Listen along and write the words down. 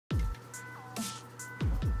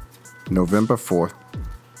November 4th,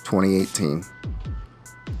 2018.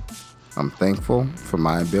 I'm thankful for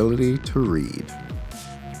my ability to read.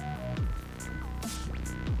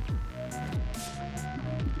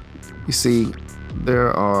 You see,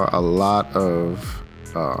 there are a lot of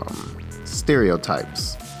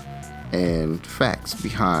stereotypes and facts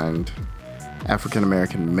behind African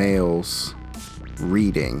American males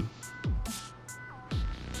reading.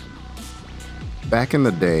 Back in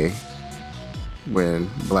the day, when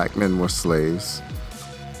black men were slaves,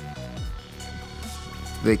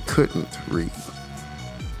 they couldn't read.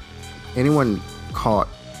 Anyone caught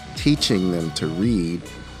teaching them to read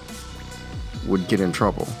would get in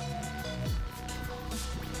trouble.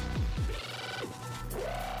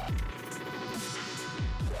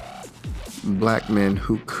 Black men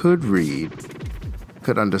who could read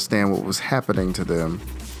could understand what was happening to them,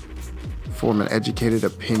 form an educated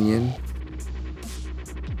opinion,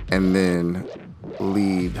 and then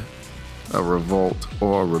lead a revolt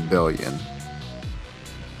or a rebellion.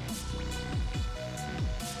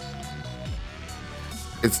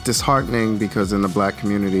 It's disheartening because in the black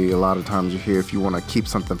community, a lot of times you hear if you want to keep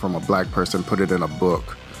something from a black person, put it in a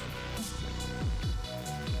book.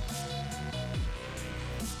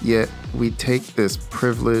 Yet we take this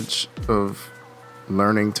privilege of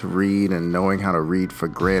learning to read and knowing how to read for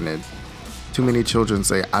granted. Too many children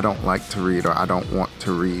say, I don't like to read or I don't want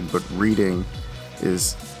to read, but reading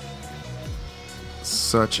is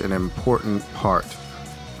such an important part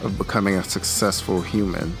of becoming a successful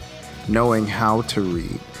human. Knowing how to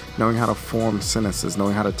read, knowing how to form sentences,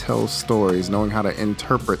 knowing how to tell stories, knowing how to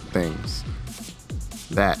interpret things.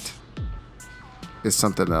 That is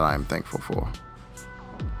something that I'm thankful for.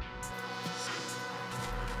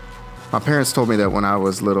 My parents told me that when I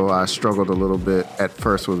was little, I struggled a little bit at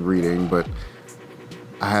first with reading, but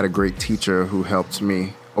I had a great teacher who helped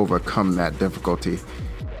me overcome that difficulty.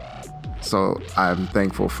 So I'm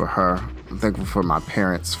thankful for her. I'm thankful for my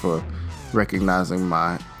parents for recognizing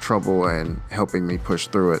my trouble and helping me push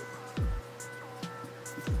through it.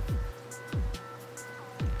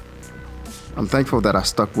 I'm thankful that I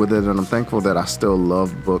stuck with it, and I'm thankful that I still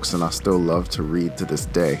love books and I still love to read to this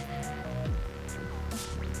day.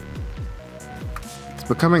 It's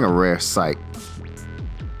becoming a rare sight.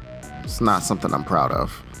 It's not something I'm proud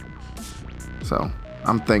of. So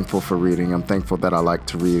I'm thankful for reading. I'm thankful that I like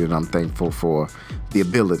to read, and I'm thankful for the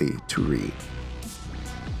ability to read.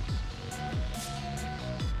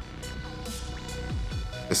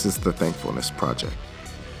 This is the Thankfulness Project.